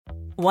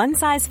One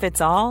size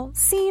fits all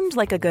seemed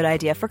like a good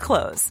idea for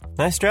clothes.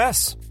 Nice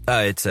dress.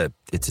 It's a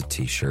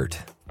t-shirt.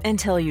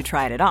 Until you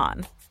tried it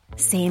on.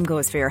 Same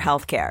goes for your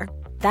healthcare.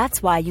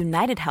 That's why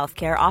United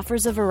Healthcare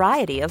offers a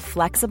variety of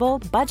flexible,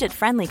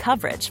 budget-friendly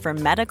coverage for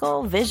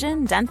medical,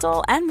 vision,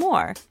 dental, and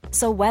more.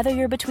 So whether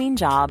you're between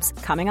jobs,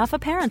 coming off a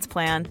parent's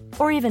plan,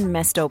 or even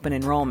missed open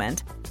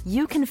enrollment,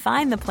 you can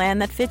find the plan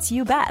that fits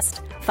you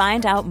best.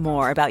 Find out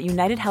more about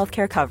United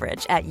Healthcare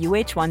coverage at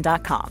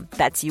uh1.com.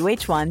 That's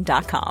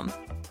uh1.com.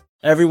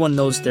 Everyone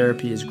knows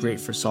therapy is great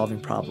for solving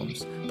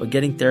problems, but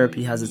getting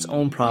therapy has its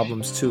own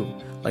problems too,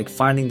 like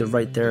finding the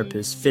right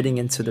therapist, fitting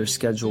into their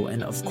schedule,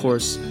 and of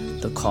course,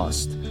 the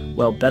cost.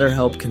 Well,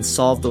 BetterHelp can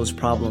solve those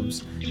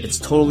problems. It's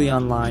totally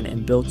online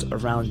and built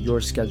around your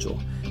schedule.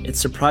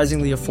 It's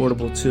surprisingly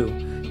affordable too.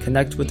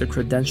 Connect with a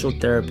credentialed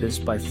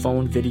therapist by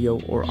phone,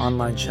 video, or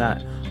online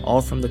chat,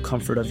 all from the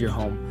comfort of your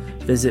home.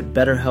 Visit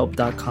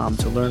BetterHelp.com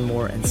to learn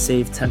more and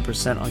save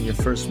 10% on your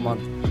first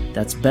month.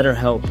 That's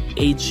BetterHelp,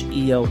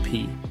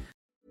 H-E-L-P.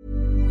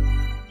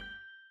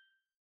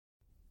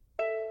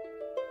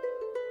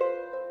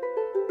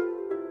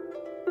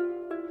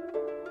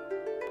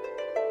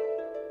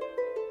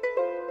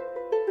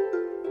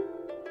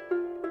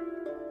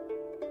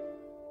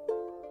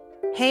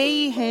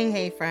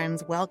 Hey,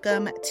 friends.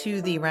 Welcome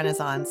to the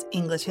Renaissance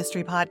English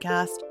History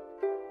Podcast.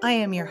 I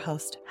am your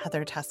host,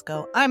 Heather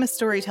Tesco. I'm a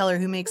storyteller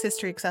who makes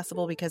history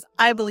accessible because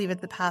I believe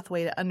it's the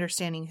pathway to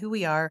understanding who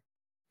we are,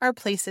 our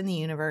place in the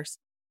universe,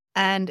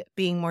 and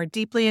being more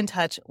deeply in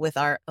touch with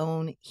our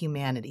own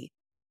humanity.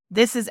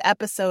 This is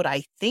episode,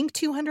 I think,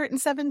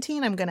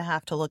 217. I'm going to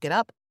have to look it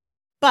up.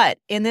 But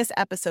in this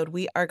episode,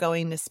 we are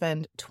going to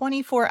spend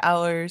 24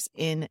 hours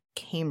in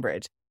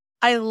Cambridge.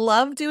 I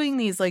love doing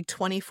these like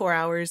 24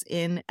 hours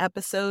in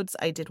episodes.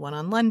 I did one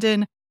on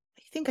London.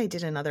 I think I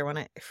did another one,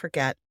 I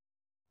forget,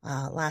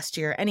 last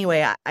year.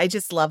 Anyway, I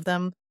just love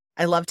them.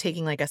 I love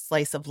taking like a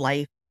slice of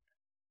life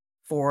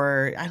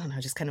for, I don't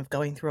know, just kind of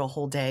going through a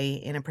whole day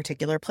in a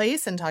particular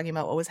place and talking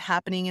about what was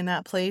happening in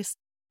that place.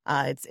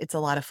 It's a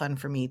lot of fun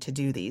for me to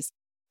do these.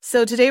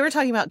 So today we're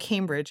talking about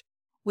Cambridge,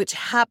 which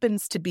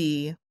happens to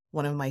be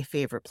one of my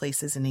favorite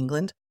places in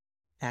England.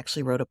 I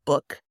actually wrote a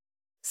book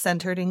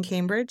centered in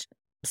Cambridge.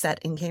 Set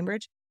in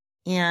Cambridge,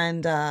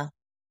 and I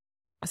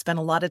spent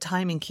a lot of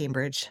time in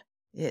Cambridge.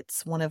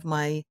 It's one of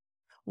my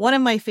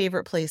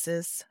favorite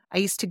places. I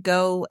used to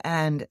go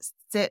and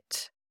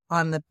sit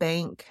on the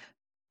bank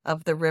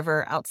of the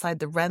river outside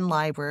the Wren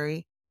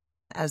Library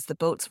as the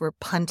boats were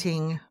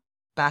punting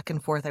back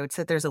and forth. I would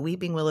sit, there's a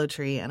weeping willow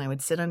tree, and I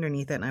would sit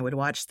underneath it and I would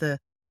watch the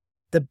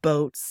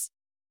boats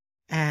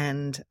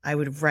and I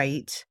would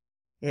write.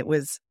 It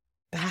was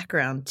back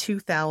around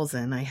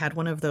 2000, I had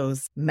one of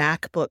those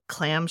MacBook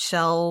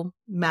clamshell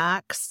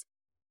Macs.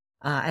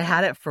 I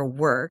had it for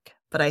work,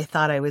 but I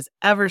thought I was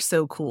ever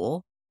so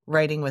cool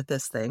writing with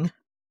this thing.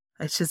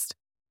 I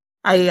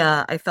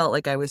felt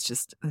like I was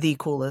just the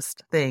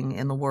coolest thing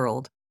in the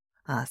world,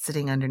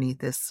 sitting underneath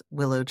this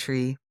willow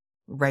tree,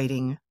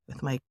 writing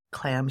with my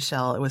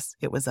clamshell.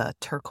 It was a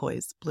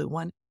turquoise blue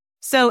one.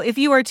 So if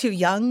you are too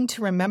young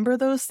to remember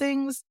those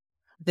things,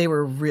 they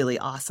were really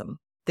awesome.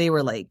 They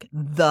were like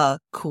the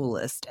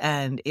coolest,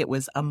 and it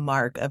was a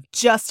mark of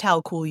just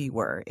how cool you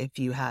were if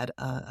you had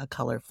a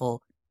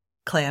colorful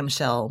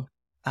clamshell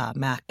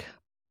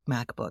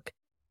MacBook.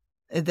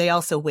 They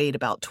also weighed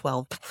about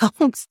 12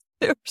 pounds.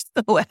 They were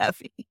so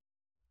heavy.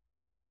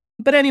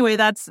 But anyway,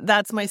 that's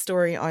my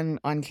story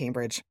on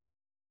Cambridge.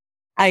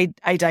 I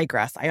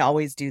digress. I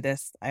always do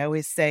this. I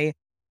always say,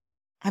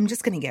 I'm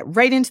just going to get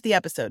right into the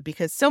episode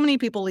because so many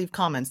people leave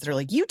comments that are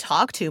like, you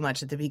talk too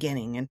much at the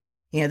beginning, and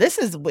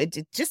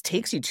it just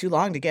takes you too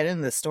long to get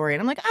into the story. And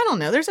I'm like, I don't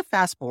know. There's a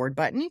fast forward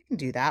button. You can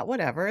do that.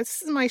 Whatever.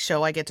 This is my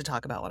show. I get to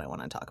talk about what I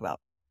want to talk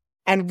about.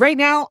 And right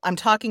now I'm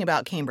talking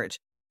about Cambridge.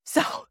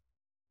 So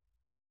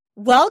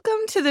welcome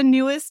to the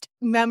newest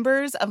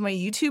members of my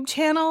YouTube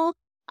channel.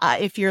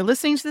 If you're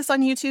listening to this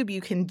on YouTube,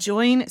 you can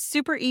join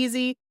super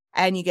easy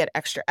and you get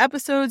extra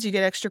episodes. You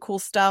get extra cool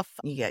stuff.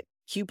 You get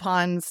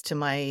coupons to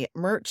my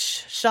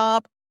merch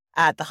shop.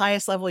 At the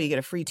highest level, you get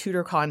a free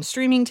TudorCon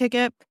streaming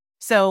ticket.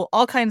 So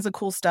all kinds of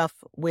cool stuff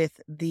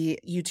with the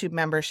YouTube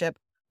membership.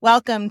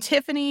 Welcome,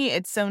 Tiffany.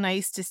 It's so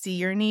nice to see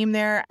your name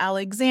there.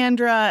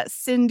 Alexandra,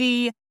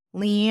 Cindy,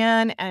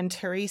 Leanne, and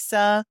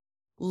Teresa.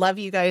 Love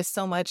you guys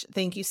so much.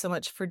 Thank you so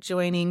much for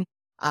joining.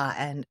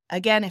 And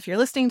again, if you're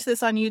listening to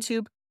this on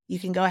YouTube, you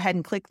can go ahead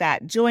and click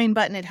that join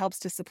button. It helps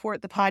to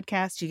support the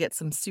podcast. You get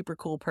some super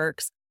cool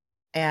perks.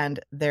 And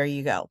there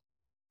you go.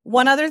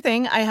 One other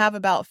thing, I have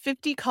about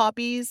 50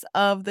 copies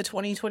of the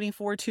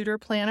 2024 Tudor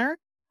Planner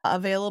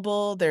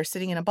available. They're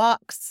sitting in a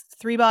box,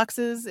 3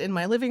 boxes in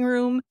my living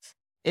room.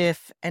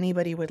 If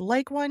anybody would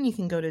like one, you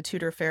can go to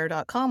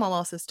tudorfair.com. I'll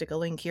also stick a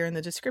link here in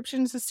the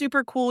description. It's a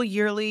super cool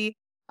yearly,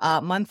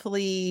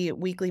 monthly,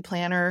 weekly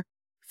planner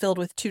filled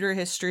with Tudor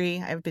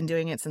history. I've been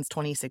doing it since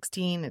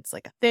 2016. It's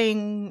like a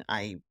thing.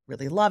 I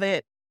really love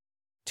it.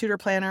 Tudor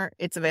Planner,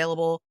 it's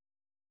available.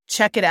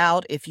 Check it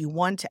out if you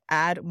want to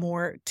add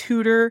more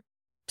Tudor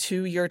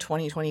to your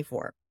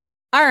 2024.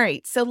 All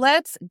right, so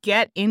let's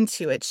get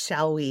into it,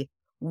 shall we?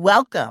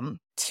 Welcome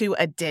to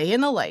a day in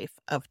the life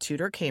of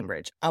Tudor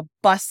Cambridge, a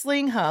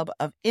bustling hub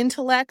of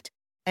intellect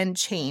and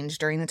change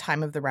during the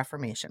time of the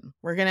Reformation.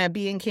 We're going to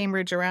be in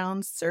Cambridge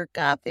around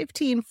circa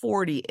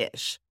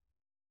 1540-ish.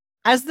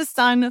 As the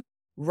sun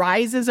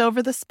rises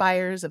over the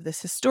spires of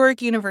this historic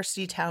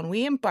university town,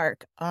 we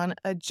embark on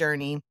a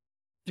journey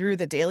through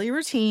the daily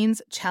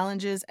routines,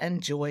 challenges,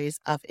 and joys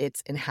of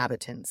its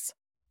inhabitants.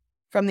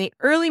 From the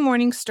early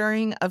morning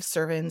stirring of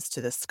servants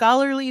to the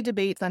scholarly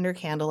debates under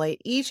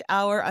candlelight, each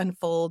hour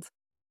unfolds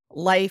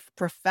life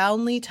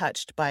profoundly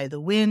touched by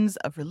the winds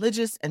of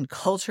religious and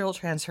cultural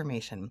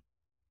transformation.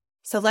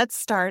 So let's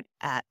start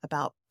at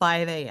about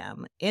 5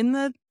 a.m. In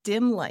the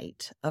dim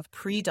light of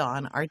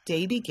pre-dawn, our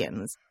day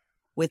begins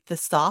with the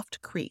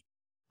soft creak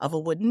of a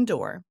wooden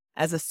door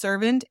as a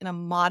servant in a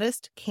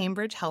modest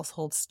Cambridge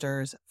household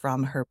stirs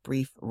from her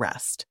brief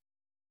rest.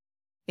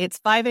 It's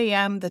 5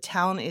 a.m. The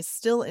town is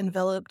still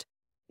enveloped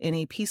in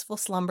a peaceful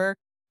slumber.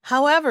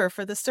 However,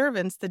 for the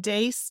servants, the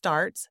day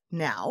starts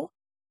now,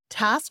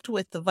 tasked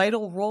with the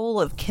vital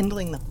role of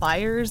kindling the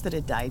fires that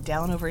had died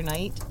down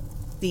overnight.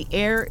 The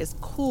air is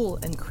cool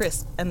and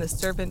crisp, and the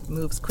servant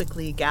moves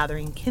quickly,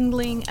 gathering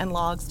kindling and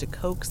logs to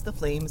coax the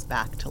flames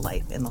back to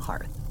life in the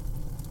hearth.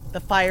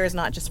 The fire is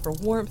not just for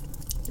warmth,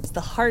 it's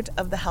the heart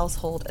of the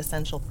household,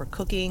 essential for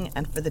cooking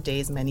and for the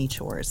day's many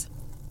chores.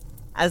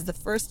 As the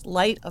first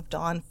light of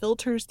dawn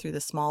filters through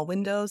the small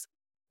windows,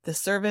 the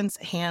servants'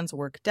 hands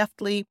work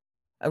deftly,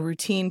 a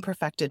routine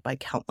perfected by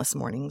countless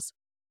mornings.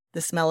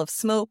 The smell of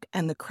smoke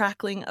and the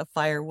crackling of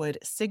firewood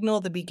signal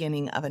the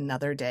beginning of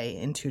another day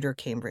in Tudor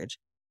Cambridge,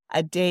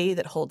 a day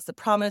that holds the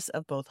promise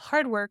of both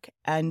hard work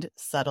and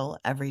subtle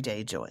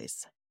everyday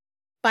joys.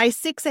 By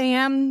 6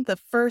 a.m., the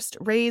first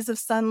rays of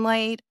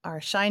sunlight are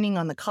shining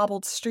on the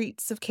cobbled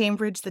streets of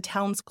Cambridge. The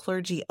town's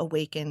clergy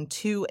awaken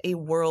to a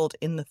world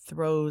in the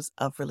throes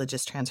of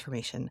religious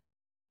transformation.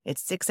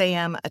 It's 6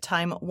 a.m., a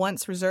time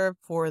once reserved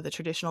for the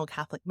traditional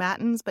Catholic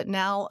matins, but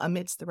now,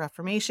 amidst the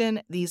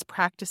Reformation, these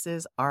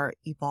practices are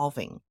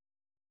evolving.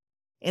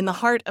 In the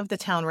heart of the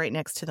town, right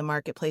next to the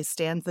marketplace,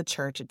 stands the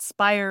church, its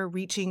spire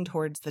reaching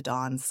towards the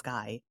dawn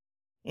sky.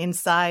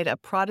 Inside, a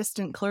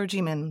Protestant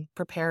clergyman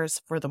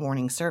prepares for the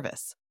morning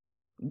service.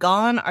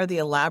 Gone are the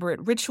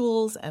elaborate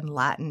rituals and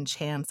Latin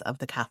chants of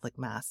the Catholic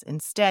Mass.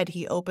 Instead,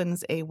 he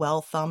opens a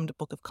well-thumbed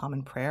Book of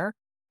Common Prayer,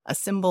 a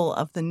symbol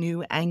of the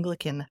new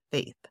Anglican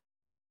faith.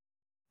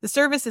 The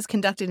service is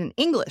conducted in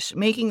English,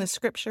 making the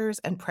scriptures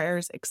and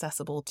prayers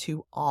accessible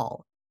to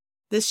all.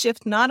 This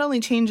shift not only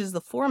changes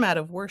the format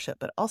of worship,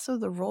 but also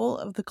the role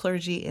of the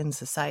clergy in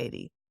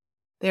society.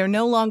 They are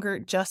no longer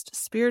just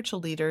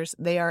spiritual leaders,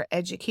 they are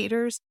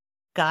educators,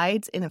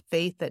 guides in a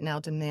faith that now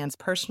demands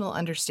personal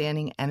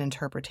understanding and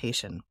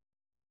interpretation.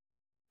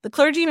 The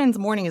clergyman's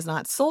morning is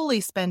not solely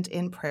spent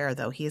in prayer,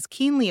 though. He is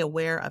keenly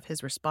aware of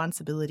his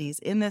responsibilities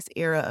in this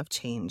era of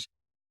change.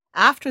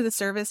 After the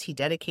service, he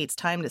dedicates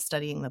time to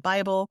studying the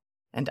Bible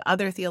and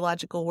other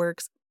theological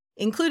works,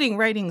 including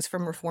writings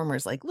from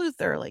reformers like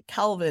Luther, like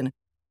Calvin,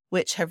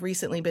 which have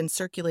recently been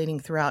circulating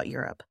throughout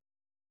Europe.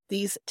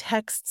 These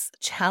texts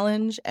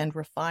challenge and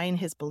refine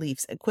his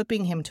beliefs,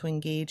 equipping him to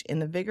engage in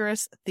the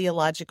vigorous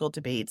theological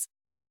debates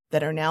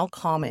that are now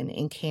common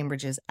in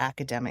Cambridge's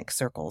academic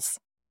circles.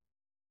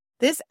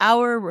 This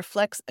hour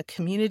reflects a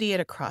community at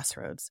a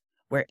crossroads,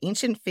 where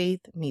ancient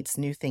faith meets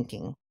new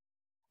thinking.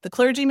 The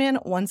clergyman,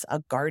 once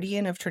a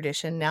guardian of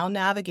tradition, now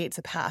navigates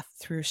a path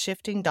through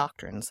shifting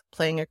doctrines,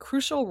 playing a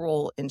crucial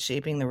role in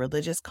shaping the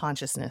religious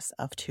consciousness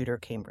of Tudor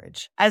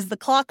Cambridge. As the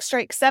clock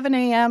strikes 7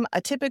 a.m.,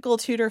 a typical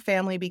Tudor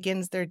family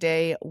begins their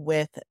day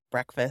with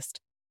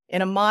breakfast.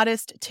 In a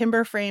modest,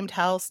 timber-framed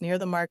house near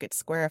the market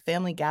square, a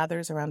family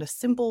gathers around a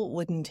simple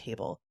wooden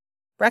table.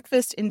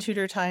 Breakfast in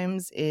Tudor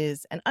times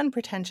is an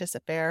unpretentious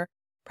affair,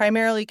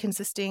 primarily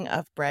consisting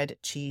of bread,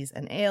 cheese,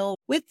 and ale,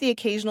 with the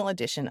occasional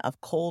addition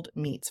of cold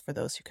meats for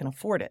those who can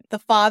afford it. The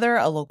father,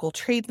 a local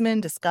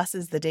tradesman,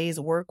 discusses the day's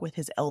work with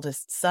his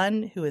eldest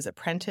son, who is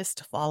apprenticed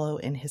to follow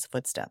in his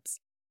footsteps.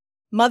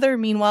 Mother,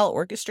 meanwhile,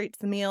 orchestrates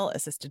the meal,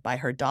 assisted by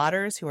her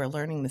daughters, who are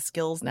learning the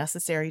skills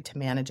necessary to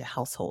manage a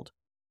household.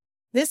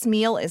 This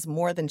meal is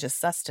more than just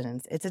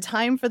sustenance. It's a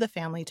time for the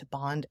family to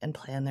bond and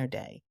plan their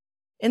day.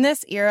 In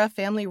this era,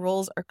 family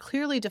roles are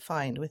clearly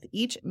defined, with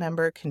each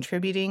member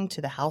contributing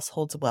to the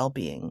household's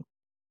well-being.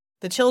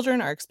 The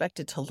children are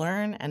expected to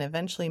learn and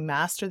eventually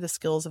master the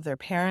skills of their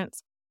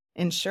parents,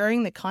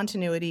 ensuring the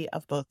continuity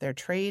of both their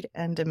trade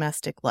and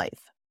domestic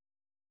life.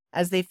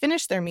 As they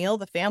finish their meal,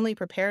 the family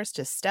prepares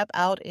to step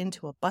out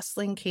into a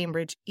bustling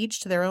Cambridge,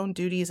 each to their own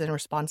duties and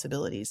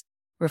responsibilities,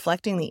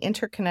 reflecting the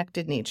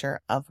interconnected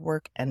nature of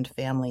work and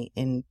family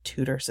in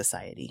Tudor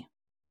society.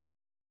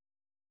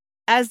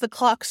 As the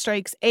clock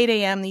strikes 8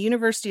 a.m., the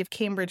University of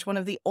Cambridge, one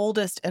of the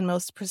oldest and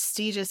most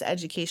prestigious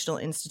educational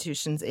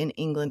institutions in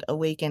England,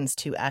 awakens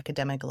to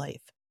academic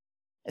life.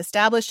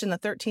 Established in the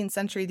 13th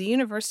century, the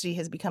university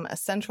has become a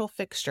central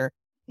fixture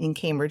in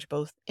Cambridge,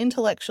 both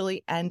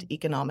intellectually and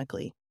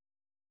economically.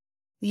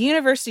 The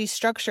university's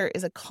structure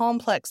is a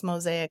complex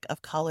mosaic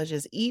of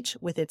colleges, each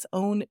with its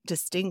own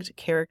distinct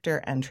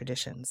character and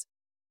traditions.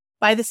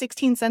 By the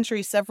 16th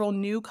century, several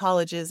new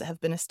colleges have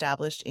been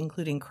established,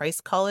 including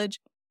Christ College,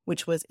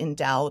 which was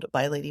endowed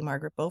by Lady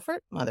Margaret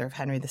Beaufort, mother of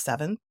Henry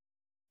VII.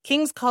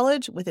 King's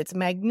College, with its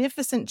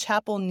magnificent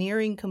chapel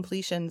nearing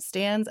completion,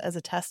 stands as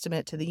a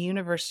testament to the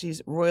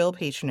university's royal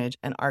patronage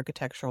and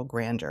architectural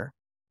grandeur.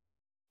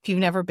 If you've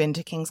never been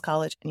to King's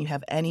College and you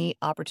have any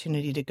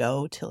opportunity to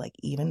go to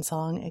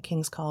Evensong at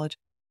King's College,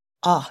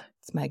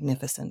 it's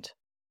magnificent.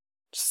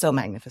 So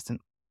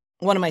magnificent.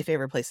 One of my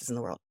favorite places in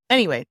the world.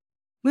 Anyway,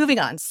 moving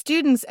on.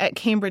 Students at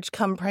Cambridge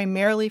come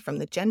primarily from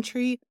the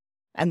gentry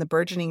and the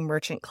burgeoning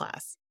merchant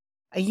class.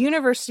 A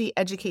university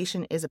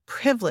education is a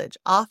privilege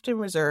often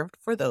reserved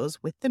for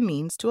those with the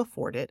means to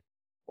afford it,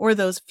 or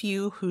those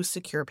few who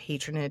secure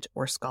patronage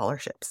or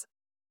scholarships.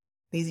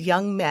 These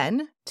young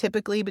men,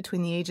 typically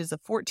between the ages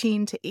of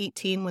 14 to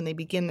 18 when they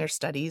begin their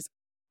studies,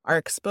 are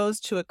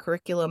exposed to a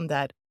curriculum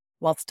that,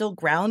 while still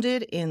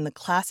grounded in the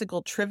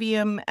classical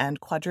trivium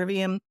and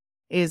quadrivium,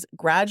 is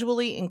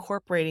gradually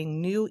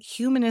incorporating new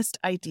humanist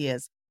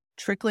ideas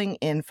trickling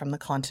in from the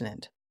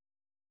continent.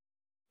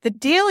 The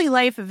daily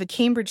life of a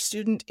Cambridge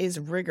student is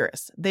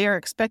rigorous. They are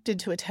expected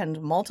to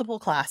attend multiple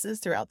classes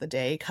throughout the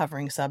day,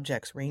 covering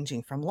subjects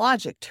ranging from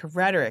logic to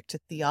rhetoric to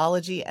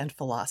theology and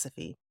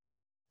philosophy.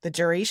 The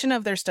duration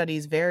of their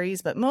studies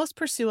varies, but most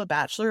pursue a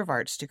Bachelor of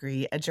Arts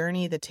degree, a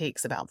journey that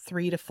takes about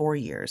 3 to 4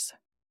 years.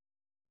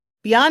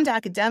 Beyond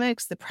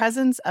academics, the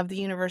presence of the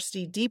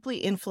university deeply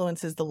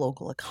influences the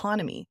local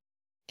economy.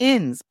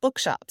 Inns,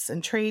 bookshops,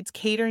 and trades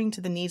catering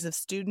to the needs of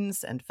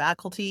students and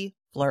faculty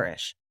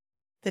flourish.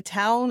 The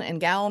town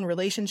and gown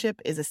relationship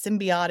is a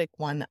symbiotic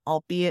one,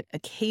 albeit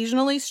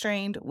occasionally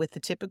strained with the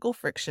typical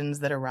frictions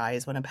that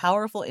arise when a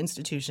powerful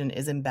institution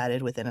is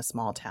embedded within a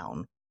small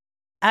town.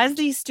 As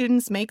these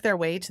students make their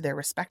way to their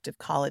respective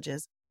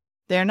colleges,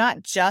 they are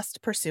not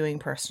just pursuing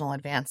personal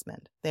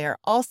advancement. They are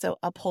also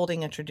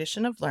upholding a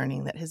tradition of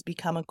learning that has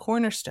become a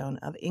cornerstone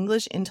of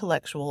English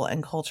intellectual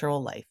and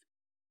cultural life.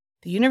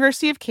 The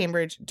University of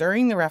Cambridge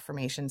during the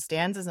Reformation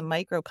stands as a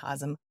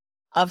microcosm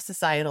of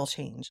societal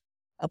change,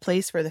 a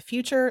place where the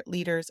future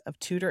leaders of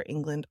Tudor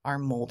England are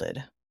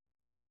molded.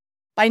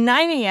 By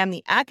 9 a.m.,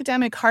 the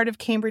academic heart of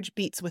Cambridge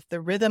beats with the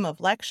rhythm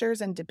of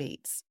lectures and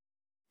debates.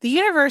 The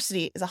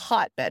university is a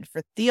hotbed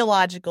for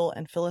theological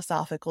and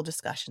philosophical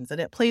discussions, and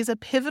it plays a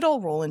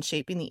pivotal role in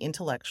shaping the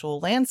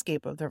intellectual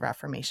landscape of the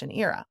Reformation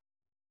era.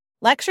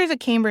 Lectures at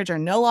Cambridge are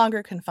no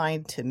longer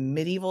confined to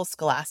medieval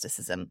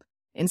scholasticism.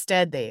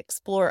 Instead, they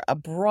explore a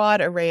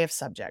broad array of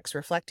subjects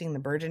reflecting the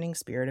burgeoning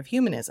spirit of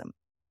humanism.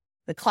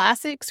 The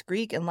classics,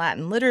 Greek and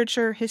Latin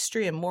literature,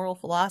 history, and moral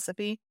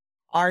philosophy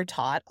are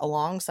taught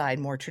alongside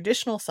more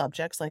traditional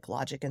subjects like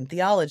logic and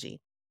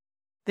theology.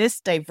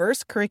 This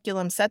diverse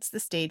curriculum sets the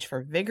stage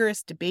for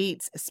vigorous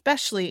debates,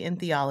 especially in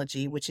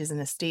theology, which is in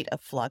a state of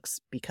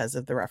flux because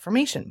of the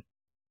Reformation.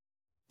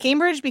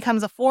 Cambridge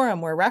becomes a forum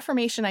where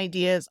Reformation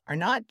ideas are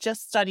not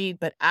just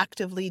studied but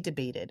actively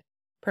debated.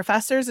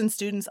 Professors and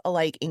students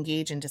alike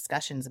engage in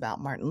discussions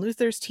about Martin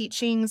Luther's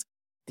teachings,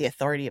 the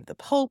authority of the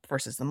Pope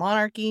versus the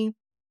monarchy,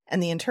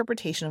 and the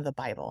interpretation of the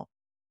Bible.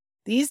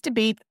 These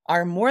debates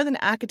are more than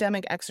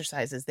academic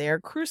exercises. They are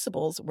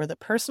crucibles where the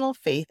personal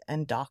faith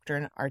and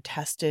doctrine are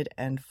tested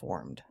and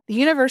formed. The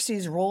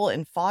university's role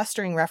in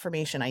fostering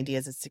Reformation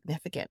ideas is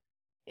significant.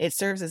 It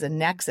serves as a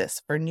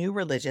nexus for new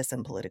religious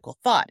and political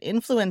thought,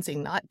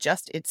 influencing not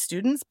just its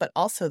students, but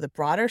also the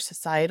broader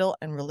societal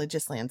and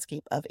religious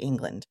landscape of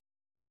England.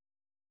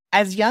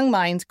 As young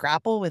minds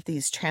grapple with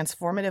these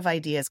transformative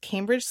ideas,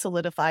 Cambridge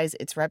solidifies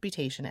its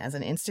reputation as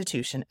an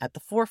institution at the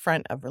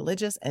forefront of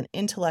religious and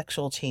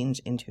intellectual change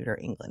in Tudor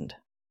England.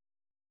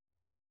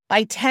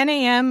 By 10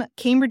 a.m.,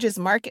 Cambridge's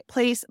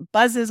marketplace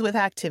buzzes with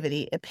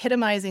activity,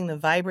 epitomizing the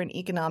vibrant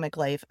economic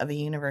life of a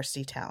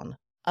university town.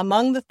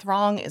 Among the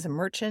throng is a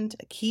merchant,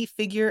 a key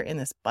figure in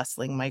this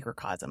bustling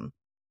microcosm.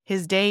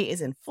 His day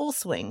is in full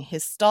swing,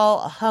 his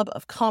stall a hub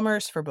of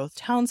commerce for both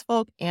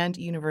townsfolk and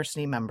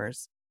university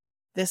members.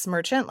 This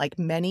merchant, like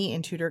many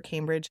in Tudor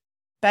Cambridge,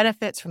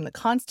 benefits from the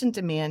constant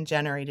demand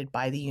generated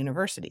by the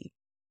university.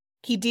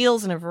 He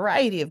deals in a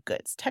variety of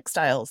goods,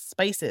 textiles,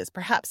 spices,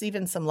 perhaps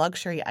even some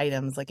luxury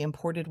items like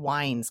imported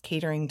wines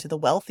catering to the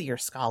wealthier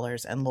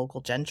scholars and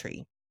local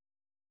gentry.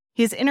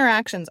 His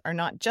interactions are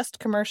not just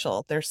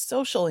commercial, they're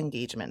social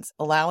engagements,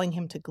 allowing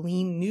him to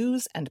glean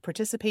news and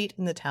participate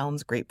in the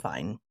town's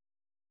grapevine.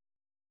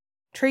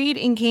 Trade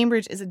in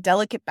Cambridge is a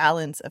delicate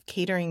balance of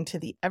catering to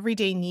the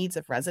everyday needs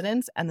of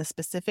residents and the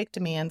specific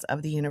demands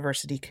of the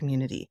university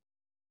community.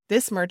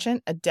 This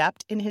merchant,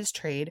 adept in his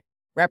trade,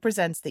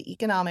 represents the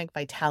economic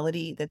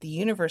vitality that the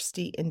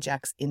university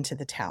injects into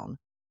the town.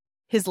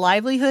 His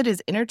livelihood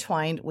is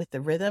intertwined with the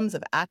rhythms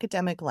of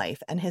academic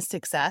life, and his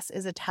success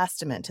is a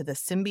testament to the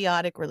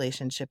symbiotic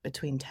relationship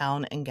between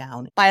town and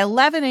gown. By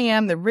 11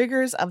 a.m., the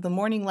rigors of the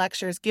morning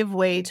lectures give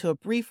way to a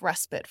brief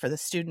respite for the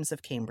students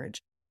of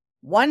Cambridge.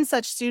 One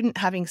such student,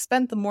 having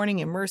spent the morning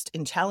immersed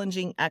in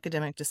challenging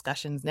academic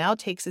discussions, now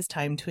takes his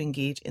time to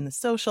engage in the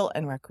social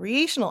and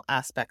recreational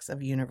aspects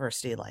of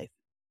university life.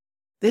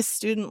 This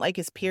student, like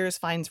his peers,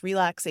 finds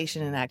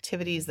relaxation in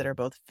activities that are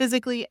both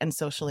physically and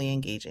socially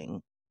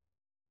engaging.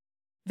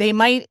 They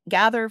might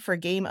gather for a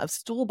game of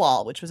stool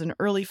ball, which was an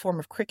early form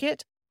of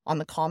cricket, on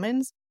the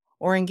commons,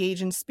 or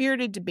engage in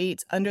spirited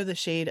debates under the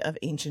shade of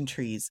ancient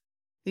trees.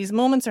 These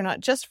moments are not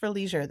just for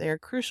leisure, they are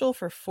crucial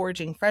for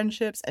forging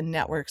friendships and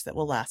networks that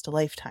will last a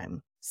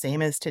lifetime, same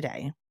as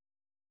today.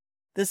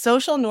 The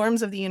social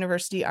norms of the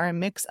university are a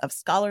mix of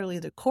scholarly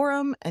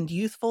decorum and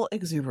youthful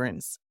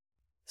exuberance.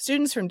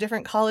 Students from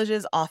different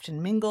colleges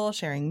often mingle,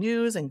 sharing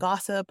news and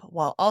gossip,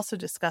 while also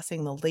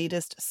discussing the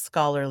latest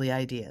scholarly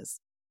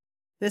ideas.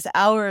 This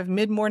hour of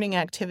mid-morning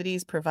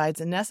activities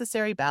provides a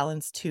necessary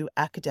balance to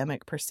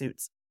academic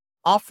pursuits,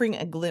 offering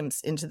a glimpse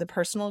into the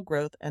personal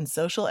growth and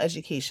social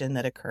education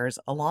that occurs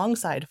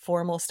alongside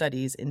formal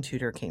studies in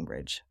Tudor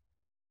Cambridge.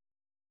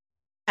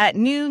 At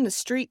noon, the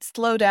streets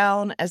slow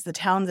down as the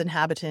town's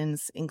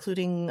inhabitants,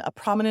 including a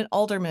prominent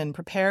alderman,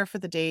 prepare for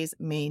the day's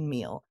main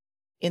meal.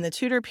 In the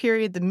Tudor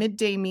period, the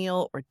midday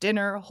meal or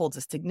dinner holds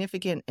a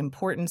significant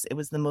importance. It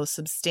was the most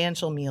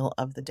substantial meal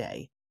of the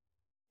day.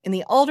 In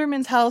the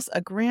alderman's house,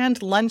 a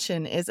grand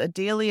luncheon is a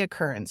daily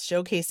occurrence,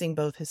 showcasing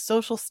both his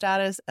social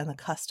status and the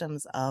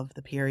customs of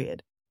the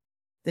period.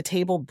 The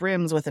table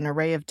brims with an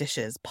array of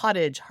dishes: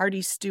 pottage,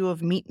 hearty stew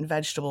of meat and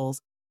vegetables,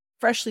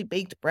 freshly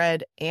baked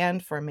bread,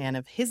 and, for a man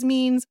of his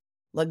means,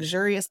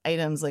 luxurious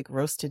items like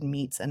roasted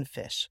meats and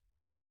fish.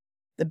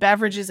 The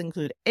beverages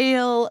include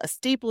ale, a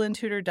staple in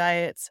Tudor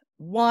diets,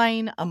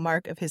 wine, a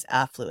mark of his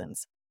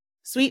affluence.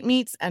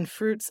 Sweetmeats and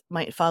fruits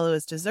might follow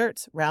as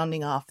desserts,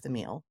 rounding off the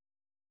meal.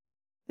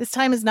 This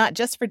time is not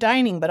just for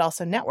dining, but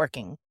also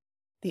networking.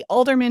 The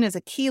alderman is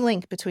a key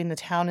link between the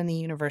town and the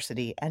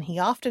university, and he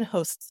often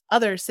hosts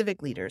other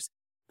civic leaders,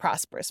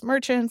 prosperous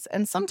merchants,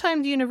 and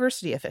sometimes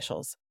university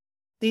officials.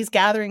 These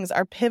gatherings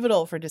are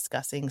pivotal for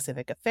discussing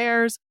civic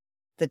affairs,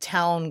 the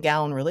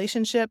town-gown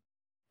relationship,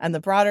 and the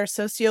broader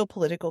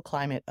socio-political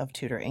climate of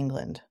Tudor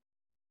England.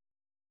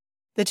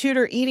 The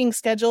Tudor eating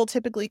schedule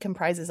typically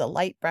comprises a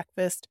light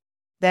breakfast,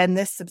 then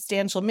this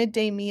substantial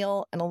midday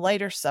meal, and a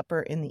lighter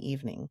supper in the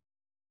evening.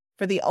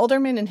 For the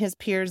alderman and his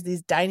peers,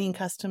 these dining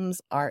customs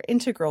are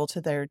integral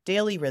to their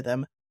daily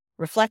rhythm,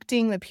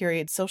 reflecting the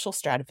period's social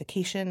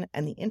stratification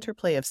and the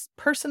interplay of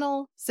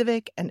personal,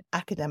 civic, and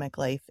academic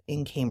life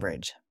in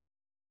Cambridge.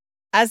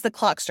 As the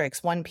clock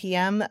strikes 1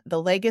 p.m.,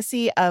 the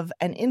legacy of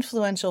an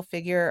influential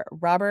figure,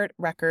 Robert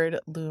Record,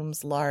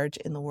 looms large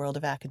in the world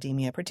of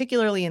academia,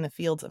 particularly in the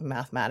fields of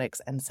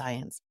mathematics and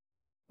science.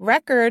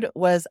 Record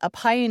was a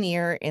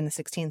pioneer in the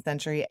 16th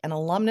century, an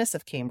alumnus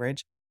of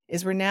Cambridge,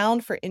 is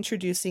renowned for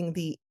introducing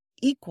the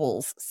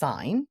equals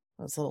sign,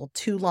 those little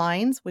two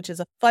lines, which is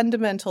a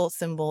fundamental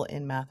symbol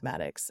in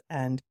mathematics,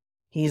 and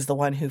he's the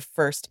one who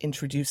first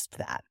introduced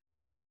that.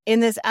 In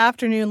this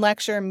afternoon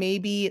lecture,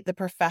 maybe the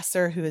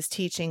professor who is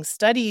teaching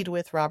studied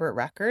with Robert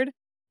Record,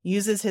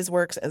 uses his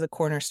works as a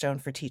cornerstone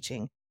for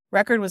teaching.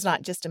 Record was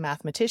not just a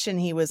mathematician,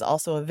 he was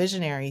also a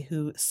visionary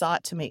who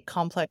sought to make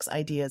complex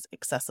ideas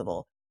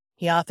accessible.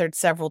 He authored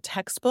several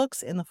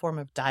textbooks in the form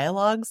of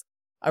dialogues,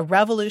 a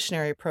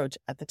revolutionary approach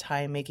at the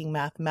time, making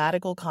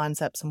mathematical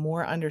concepts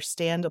more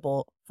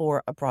understandable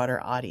for a broader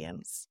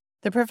audience.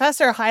 The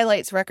professor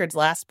highlights Record's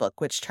last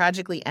book, which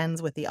tragically ends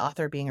with the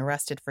author being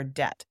arrested for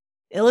debt,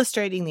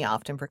 illustrating the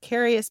often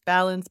precarious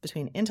balance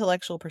between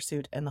intellectual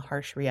pursuit and the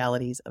harsh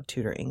realities of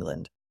Tudor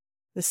England.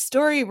 The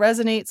story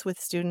resonates with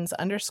students,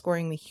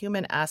 underscoring the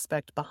human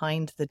aspect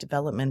behind the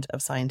development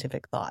of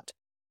scientific thought.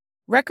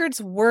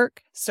 Record's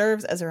work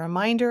serves as a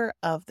reminder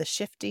of the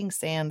shifting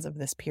sands of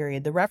this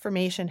period. The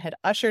Reformation had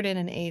ushered in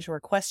an age where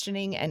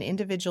questioning and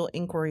individual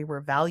inquiry were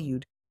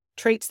valued,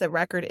 traits that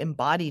Record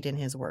embodied in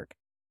his work.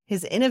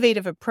 His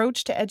innovative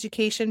approach to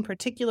education,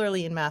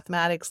 particularly in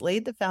mathematics,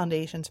 laid the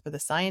foundations for the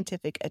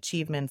scientific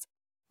achievements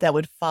that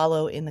would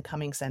follow in the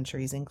coming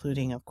centuries,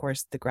 including, of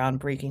course, the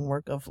groundbreaking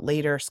work of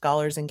later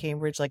scholars in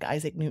Cambridge like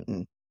Isaac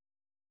Newton.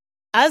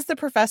 As the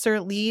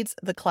professor leads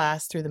the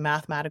class through the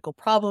mathematical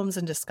problems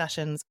and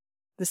discussions,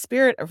 the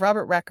spirit of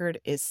Robert Record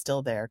is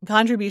still there.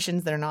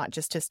 Contributions that are not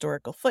just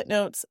historical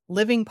footnotes,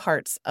 living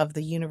parts of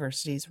the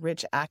university's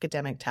rich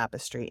academic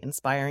tapestry,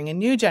 inspiring a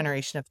new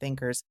generation of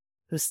thinkers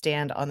who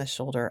stand on the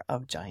shoulder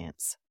of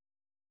giants.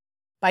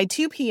 By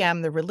 2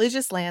 p.m., the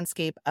religious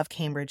landscape of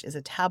Cambridge is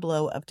a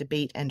tableau of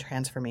debate and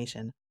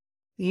transformation.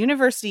 The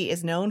university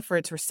is known for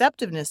its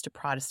receptiveness to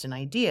Protestant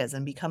ideas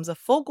and becomes a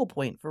focal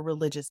point for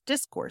religious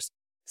discourse,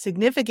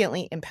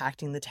 significantly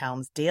impacting the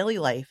town's daily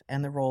life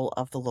and the role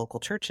of the local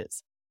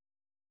churches.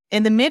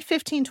 In the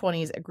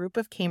mid-1520s, a group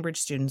of Cambridge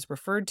students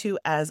referred to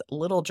as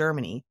Little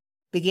Germany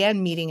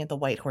began meeting at the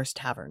White Horse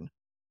Tavern.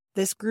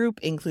 This group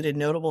included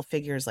notable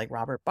figures like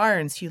Robert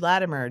Barnes, Hugh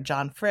Latimer,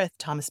 John Frith,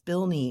 Thomas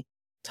Bilney,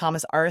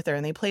 Thomas Arthur,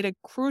 and they played a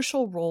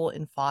crucial role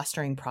in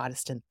fostering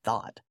Protestant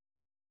thought.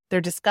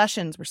 Their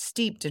discussions were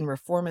steeped in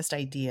reformist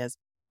ideas,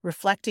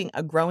 reflecting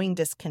a growing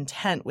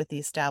discontent with the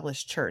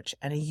established church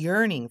and a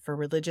yearning for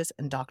religious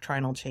and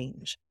doctrinal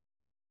change.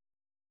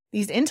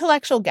 These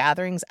intellectual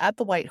gatherings at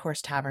the White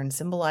Horse Tavern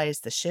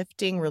symbolize the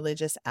shifting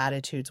religious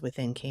attitudes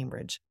within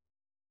Cambridge.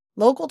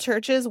 Local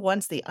churches,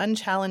 once the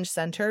unchallenged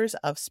centers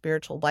of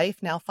spiritual life,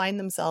 now find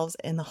themselves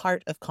in the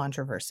heart of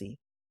controversy.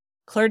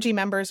 Clergy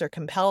members are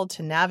compelled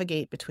to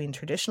navigate between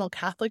traditional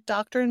Catholic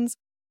doctrines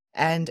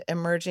and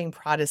emerging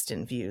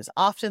Protestant views,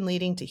 often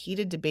leading to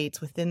heated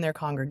debates within their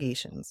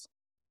congregations.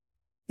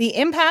 The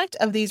impact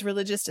of these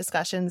religious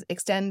discussions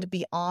extend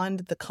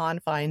beyond the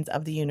confines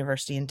of the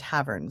university and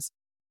taverns.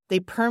 They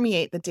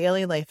permeate the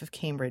daily life of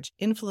Cambridge,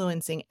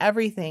 influencing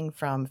everything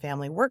from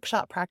family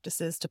workshop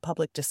practices to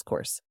public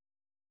discourse.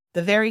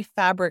 The very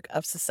fabric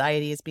of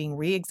society is being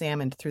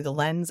re-examined through the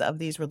lens of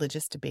these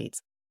religious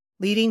debates,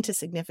 leading to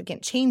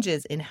significant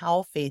changes in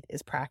how faith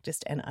is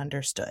practiced and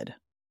understood.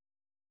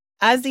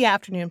 As the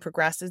afternoon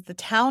progresses, the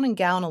town and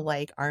gown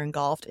alike are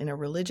engulfed in a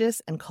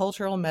religious and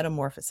cultural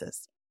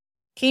metamorphosis.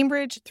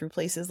 Cambridge, through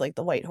places like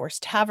the White Horse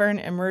Tavern,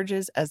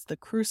 emerges as the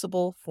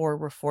crucible for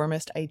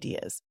reformist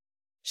ideas,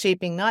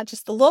 shaping not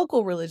just the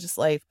local religious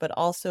life, but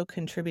also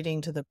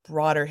contributing to the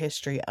broader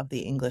history of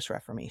the English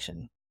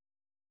Reformation.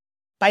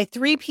 By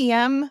 3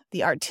 p.m.,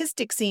 the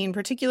artistic scene,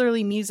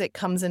 particularly music,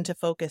 comes into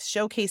focus,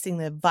 showcasing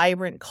the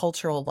vibrant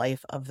cultural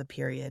life of the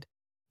period.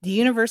 The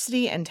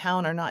university and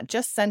town are not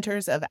just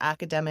centers of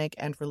academic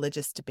and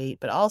religious debate,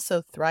 but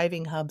also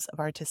thriving hubs of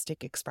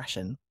artistic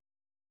expression.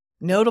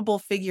 Notable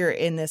figure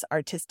in this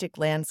artistic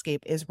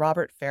landscape is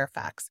Robert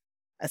Fairfax,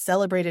 a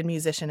celebrated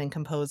musician and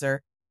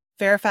composer.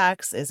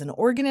 Fairfax is an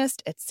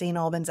organist at St.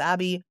 Albans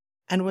Abbey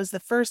and was the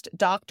first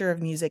doctor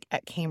of music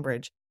at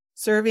Cambridge,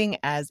 serving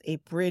as a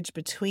bridge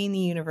between the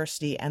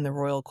university and the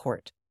royal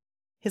court.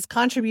 His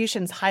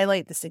contributions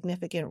highlight the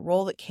significant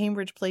role that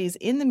Cambridge plays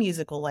in the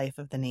musical life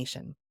of the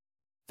nation.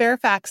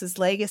 Fairfax's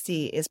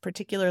legacy is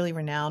particularly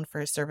renowned for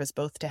his service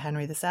both to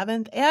Henry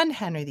VII and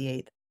Henry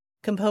VIII,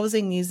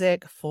 composing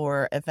music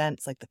for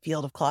events like the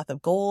Field of Cloth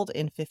of Gold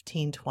in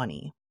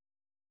 1520.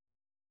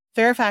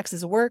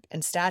 Fairfax's work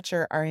and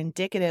stature are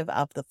indicative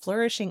of the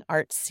flourishing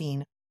arts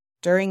scene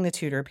during the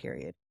Tudor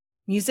period.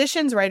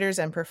 Musicians, writers,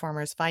 and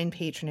performers find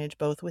patronage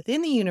both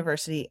within the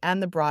university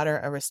and the broader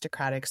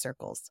aristocratic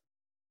circles.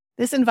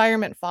 This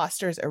environment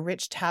fosters a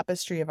rich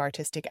tapestry of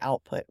artistic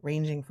output,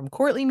 ranging from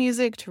courtly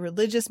music to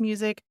religious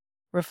music,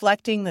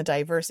 reflecting the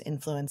diverse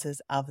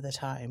influences of the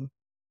time.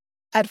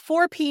 At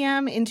 4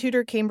 p.m. in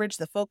Tudor Cambridge,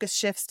 the focus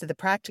shifts to the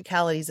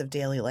practicalities of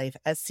daily life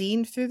as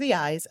seen through the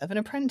eyes of an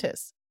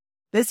apprentice.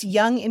 This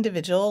young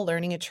individual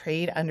learning a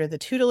trade under the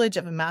tutelage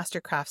of a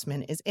master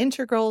craftsman is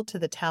integral to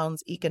the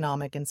town's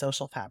economic and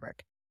social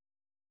fabric.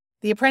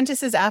 The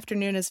apprentice's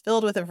afternoon is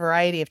filled with a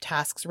variety of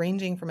tasks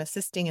ranging from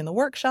assisting in the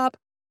workshop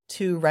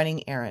to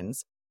running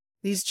errands.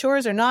 These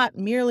chores are not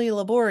merely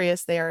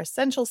laborious, they are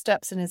essential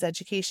steps in his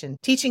education,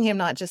 teaching him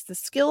not just the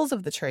skills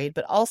of the trade,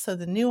 but also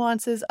the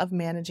nuances of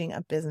managing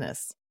a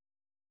business.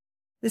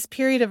 This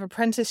period of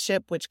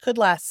apprenticeship, which could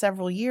last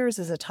several years,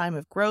 is a time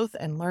of growth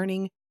and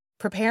learning,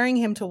 preparing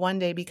him to one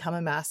day become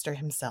a master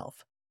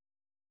himself.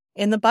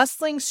 In the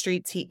bustling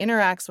streets, he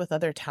interacts with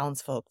other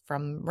townsfolk,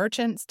 from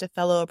merchants to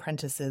fellow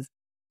apprentices,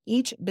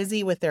 each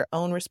busy with their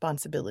own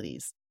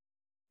responsibilities.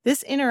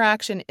 This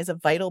interaction is a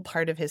vital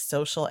part of his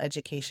social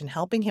education,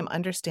 helping him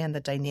understand the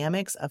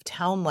dynamics of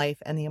town life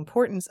and the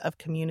importance of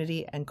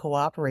community and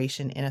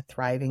cooperation in a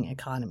thriving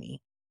economy.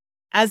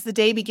 As the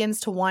day begins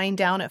to wind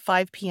down at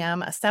 5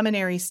 p.m., a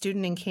seminary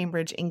student in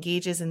Cambridge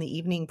engages in the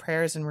evening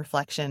prayers and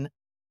reflection,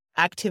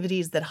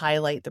 activities that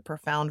highlight the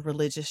profound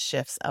religious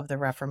shifts of the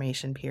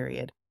Reformation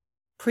period.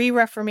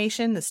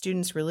 Pre-Reformation, the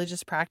students'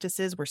 religious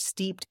practices were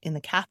steeped in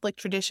the Catholic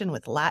tradition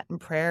with Latin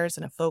prayers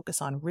and a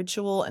focus on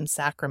ritual and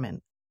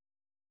sacrament.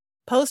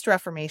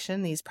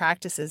 Post-Reformation, these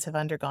practices have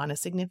undergone a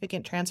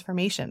significant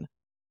transformation.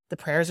 The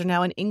prayers are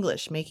now in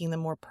English, making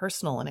them more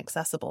personal and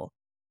accessible.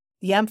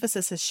 The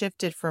emphasis has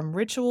shifted from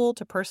ritual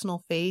to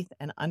personal faith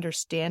and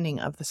understanding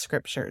of the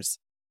scriptures.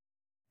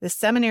 This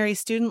seminary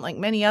student, like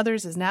many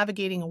others, is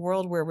navigating a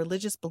world where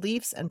religious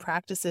beliefs and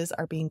practices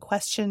are being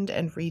questioned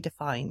and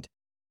redefined.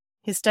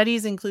 His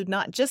studies include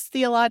not just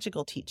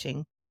theological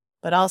teaching,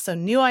 but also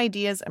new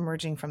ideas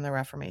emerging from the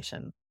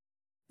Reformation.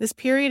 This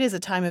period is a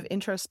time of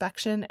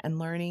introspection and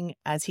learning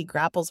as he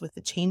grapples with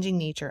the changing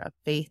nature of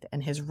faith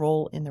and his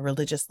role in the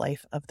religious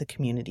life of the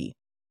community.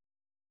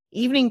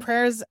 Evening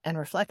prayers and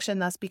reflection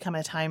thus become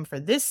a time for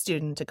this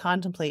student to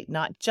contemplate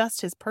not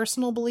just his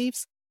personal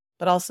beliefs,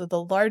 but also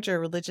the larger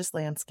religious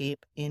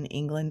landscape in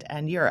England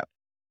and Europe.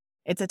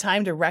 It's a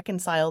time to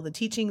reconcile the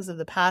teachings of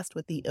the past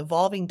with the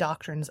evolving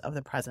doctrines of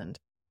the present.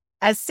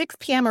 As 6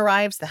 p.m.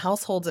 arrives, the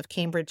households of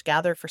Cambridge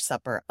gather for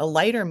supper, a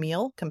lighter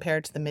meal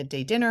compared to the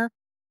midday dinner,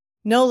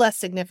 no less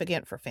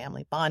significant for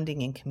family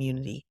bonding and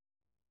community.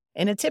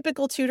 In a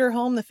typical Tudor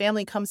home, the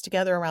family comes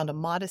together around a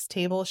modest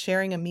table,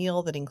 sharing a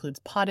meal that includes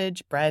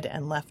pottage, bread,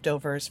 and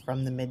leftovers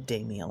from the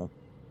midday meal.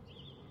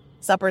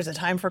 Supper is a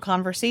time for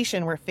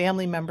conversation where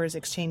family members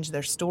exchange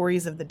their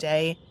stories of the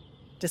day,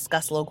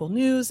 discuss local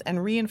news,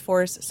 and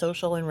reinforce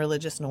social and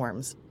religious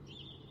norms.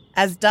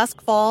 As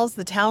dusk falls,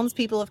 the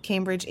townspeople of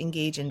Cambridge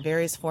engage in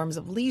various forms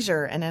of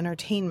leisure and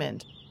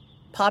entertainment.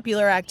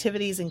 Popular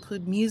activities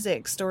include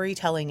music,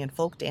 storytelling, and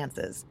folk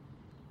dances.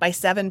 By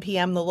 7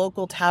 p.m., the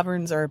local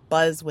taverns are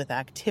abuzz with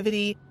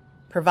activity,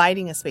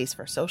 providing a space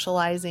for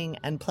socializing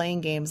and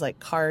playing games like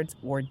cards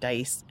or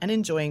dice, and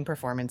enjoying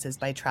performances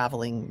by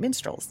traveling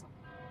minstrels.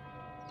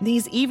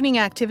 These evening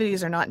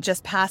activities are not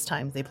just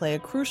pastimes, they play a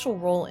crucial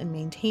role in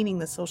maintaining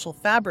the social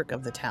fabric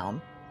of the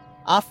town,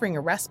 offering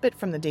a respite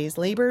from the day's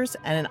labors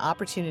and an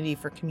opportunity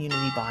for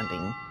community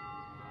bonding.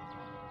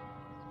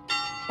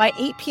 By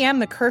 8 p.m.,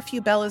 the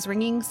curfew bell is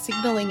ringing,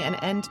 signaling an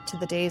end to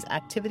the day's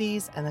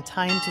activities and the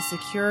time to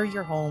secure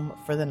your home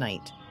for the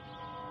night.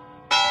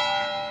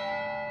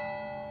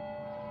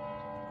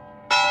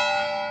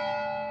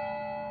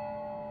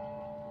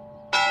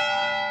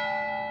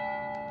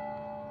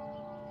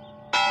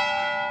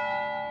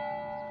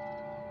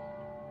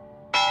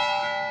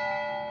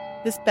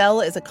 This bell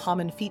is a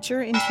common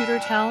feature in Tudor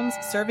towns,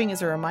 serving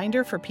as a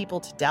reminder for people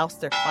to douse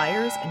their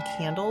fires and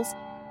candles,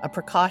 a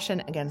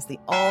precaution against the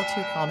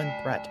all-too-common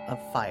threat of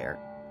fire.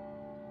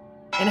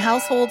 In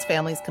households,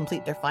 families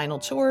complete their final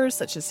chores,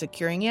 such as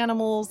securing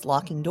animals,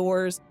 locking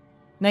doors.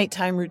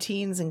 Nighttime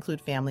routines include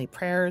family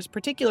prayers,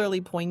 particularly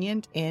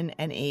poignant in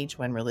an age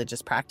when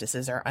religious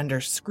practices are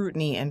under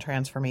scrutiny and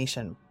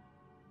transformation.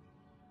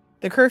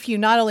 The curfew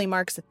not only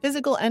marks the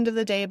physical end of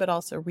the day, but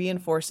also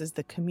reinforces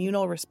the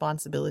communal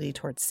responsibility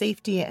towards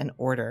safety and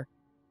order,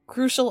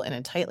 crucial in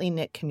a tightly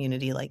knit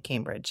community like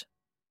Cambridge.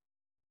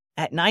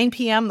 At 9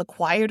 p.m., the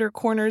quieter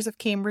corners of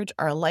Cambridge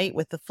are alight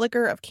with the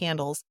flicker of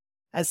candles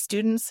as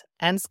students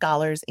and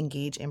scholars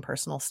engage in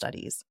personal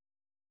studies.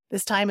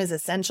 This time is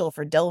essential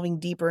for delving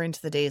deeper into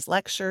the day's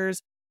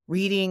lectures,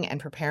 reading, and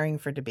preparing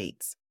for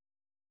debates.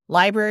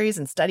 Libraries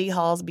and study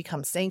halls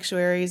become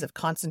sanctuaries of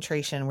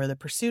concentration where the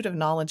pursuit of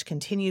knowledge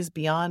continues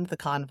beyond the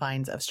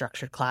confines of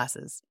structured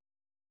classes.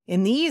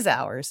 In these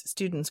hours,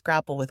 students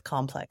grapple with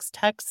complex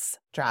texts,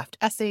 draft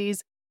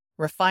essays,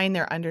 refine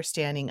their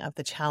understanding of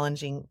the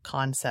challenging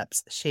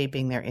concepts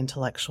shaping their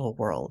intellectual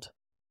world.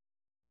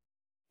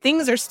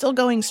 Things are still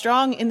going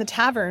strong in the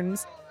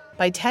taverns.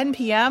 By 10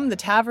 p.m., the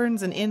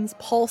taverns and inns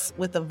pulse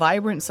with the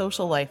vibrant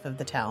social life of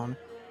the town.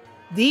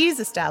 These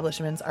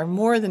establishments are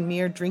more than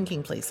mere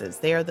drinking places.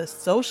 They are the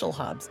social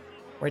hubs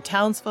where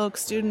townsfolk,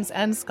 students,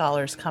 and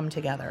scholars come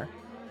together.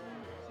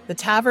 The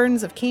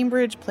taverns of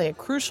Cambridge play a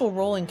crucial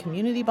role in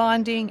community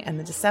bonding and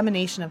the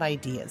dissemination of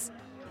ideas.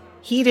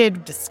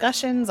 Heated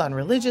discussions on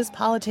religious,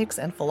 politics,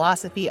 and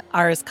philosophy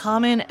are as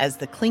common as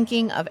the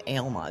clinking of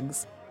ale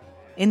mugs.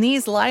 In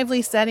these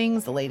lively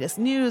settings, the latest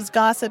news,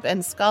 gossip,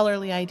 and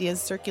scholarly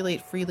ideas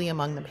circulate freely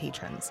among the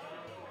patrons.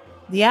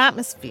 The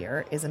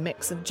atmosphere is a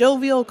mix of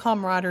jovial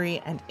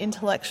camaraderie and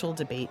intellectual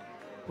debate,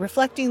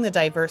 reflecting the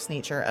diverse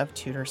nature of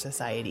Tudor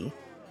society.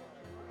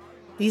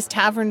 These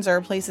taverns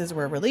are places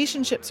where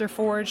relationships are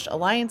forged,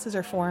 alliances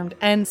are formed,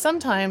 and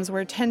sometimes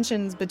where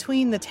tensions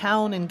between the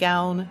town and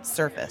gown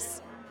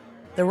surface.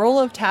 The role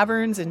of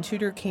taverns in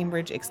Tudor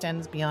Cambridge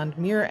extends beyond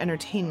mere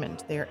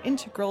entertainment. They are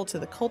integral to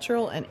the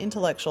cultural and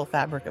intellectual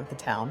fabric of the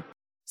town,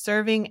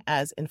 serving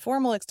as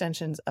informal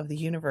extensions of the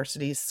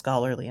university's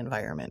scholarly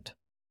environment.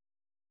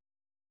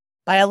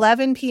 By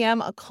 11 p.m.,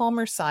 a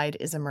calmer side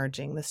is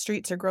emerging. The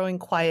streets are growing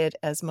quiet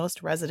as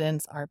most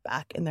residents are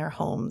back in their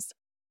homes.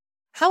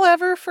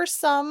 However, for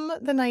some,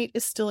 the night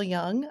is still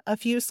young. A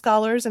few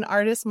scholars and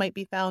artists might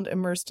be found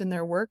immersed in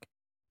their work,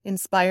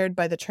 inspired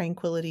by the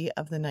tranquility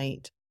of the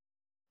night.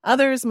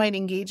 Others might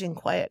engage in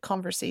quiet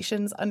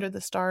conversations under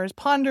the stars,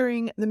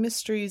 pondering the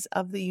mysteries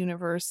of the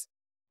universe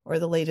or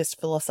the latest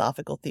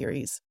philosophical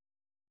theories.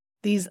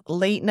 These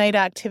late-night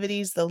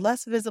activities, though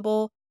less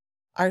visible,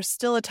 are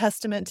still a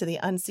testament to the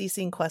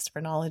unceasing quest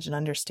for knowledge and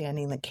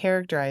understanding that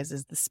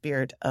characterizes the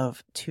spirit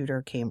of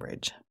Tudor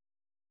Cambridge.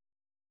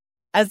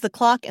 As the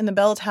clock in the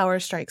bell tower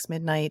strikes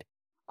midnight,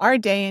 our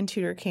day in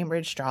Tudor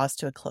Cambridge draws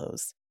to a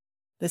close.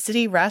 The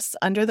city rests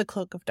under the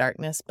cloak of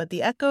darkness, but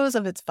the echoes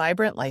of its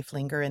vibrant life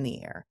linger in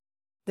the air.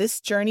 This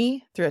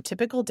journey through a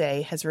typical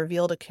day has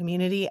revealed a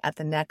community at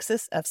the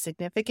nexus of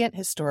significant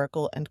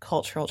historical and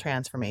cultural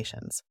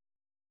transformations.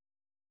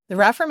 The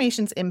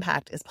Reformation's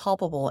impact is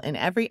palpable in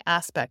every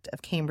aspect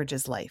of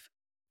Cambridge's life,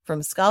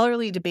 from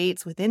scholarly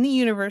debates within the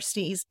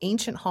university's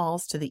ancient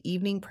halls to the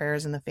evening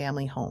prayers in the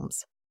family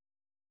homes.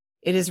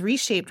 It has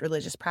reshaped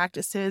religious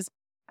practices,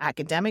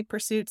 academic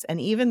pursuits, and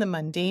even the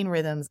mundane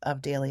rhythms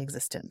of daily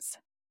existence.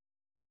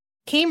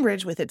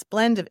 Cambridge, with its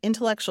blend of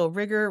intellectual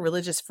rigor,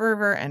 religious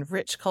fervor, and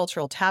rich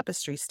cultural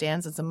tapestry,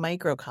 stands as a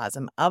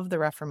microcosm of the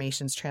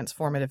Reformation's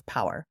transformative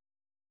power.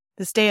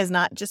 This day has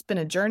not just been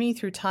a journey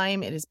through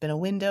time, it has been a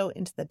window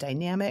into the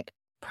dynamic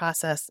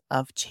process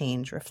of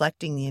change,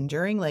 reflecting the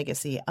enduring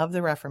legacy of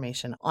the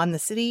Reformation on the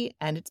city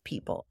and its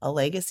people, a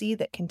legacy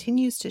that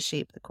continues to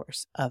shape the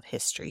course of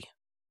history.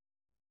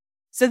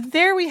 So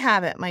there we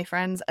have it, my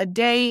friends, a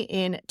day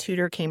in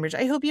Tudor Cambridge.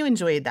 I hope you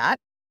enjoyed that.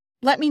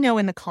 Let me know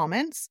in the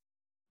comments.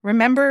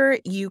 Remember,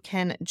 you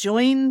can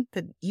join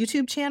the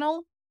YouTube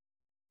channel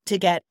to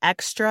get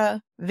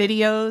extra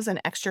videos and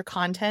extra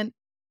content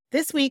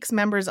This week's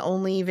members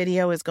only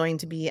video is going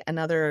to be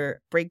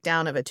another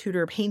breakdown of a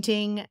Tudor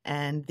painting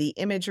and the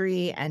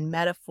imagery and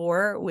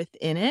metaphor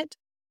within it.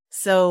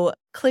 So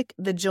click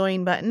the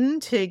join button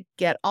to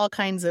get all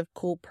kinds of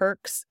cool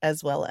perks,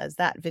 as well as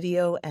that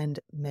video and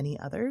many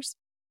others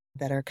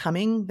that are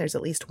coming. There's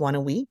at least one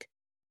a week.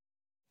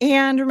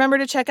 And remember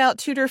to check out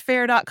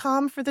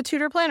tudorfair.com for the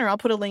Tudor Planner. I'll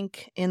put a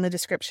link in the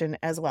description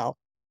as well.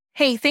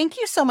 Hey, thank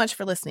you so much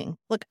for listening.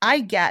 Look, I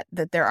get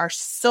that there are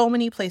so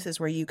many places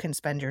where you can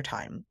spend your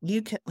time.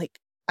 You can,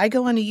 I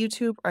go onto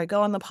YouTube or I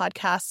go on the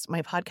podcast,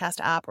 my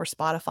podcast app or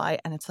Spotify,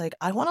 and it's like,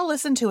 I want to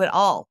listen to it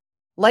all.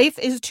 Life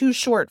is too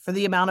short for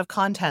the amount of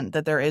content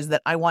that there is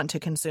that I want to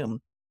consume.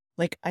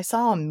 I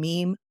saw a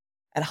meme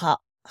at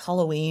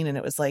Halloween, and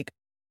it was like,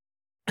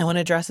 I want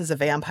to dress as a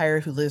vampire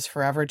who lives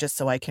forever just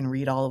so I can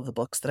read all of the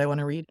books that I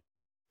want to read.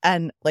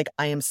 And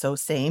I am so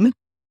same.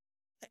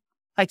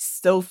 I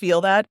so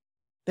feel that.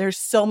 There's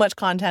so much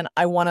content.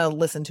 I want to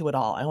listen to it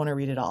all. I want to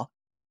read it all.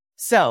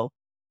 So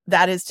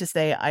that is to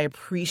say, I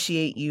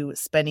appreciate you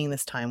spending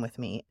this time with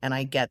me. And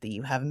I get that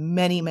you have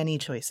many, many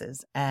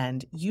choices.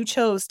 And you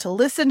chose to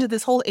listen to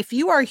this whole, if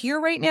you are here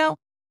right now,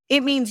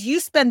 it means you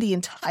spend the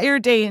entire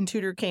day in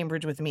Tudor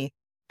Cambridge with me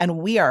and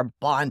we are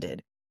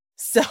bonded.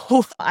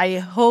 So I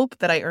hope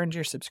that I earned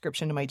your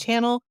subscription to my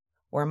channel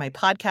or my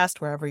podcast,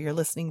 wherever you're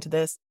listening to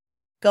this.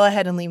 Go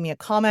ahead and leave me a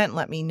comment.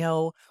 Let me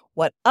know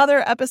what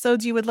other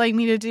episodes you would like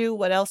me to do,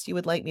 what else you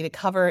would like me to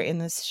cover in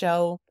this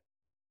show.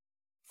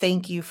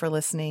 Thank you for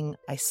listening.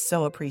 I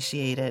so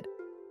appreciate it.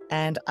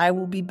 And I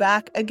will be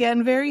back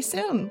again very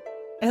soon.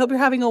 I hope you're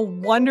having a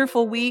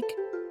wonderful week.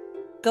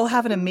 Go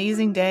have an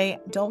amazing day.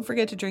 Don't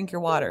forget to drink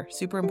your water.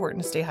 Super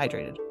important to stay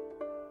hydrated.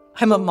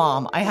 I'm a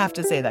mom. I have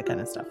to say that kind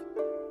of stuff.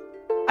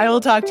 I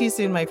will talk to you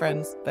soon, my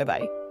friends.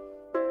 Bye-bye.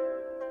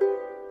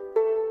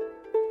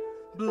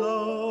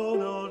 Blow,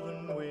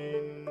 northern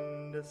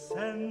wind, a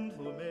scent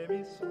will make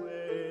me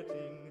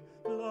sweating.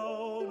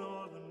 Blow, northern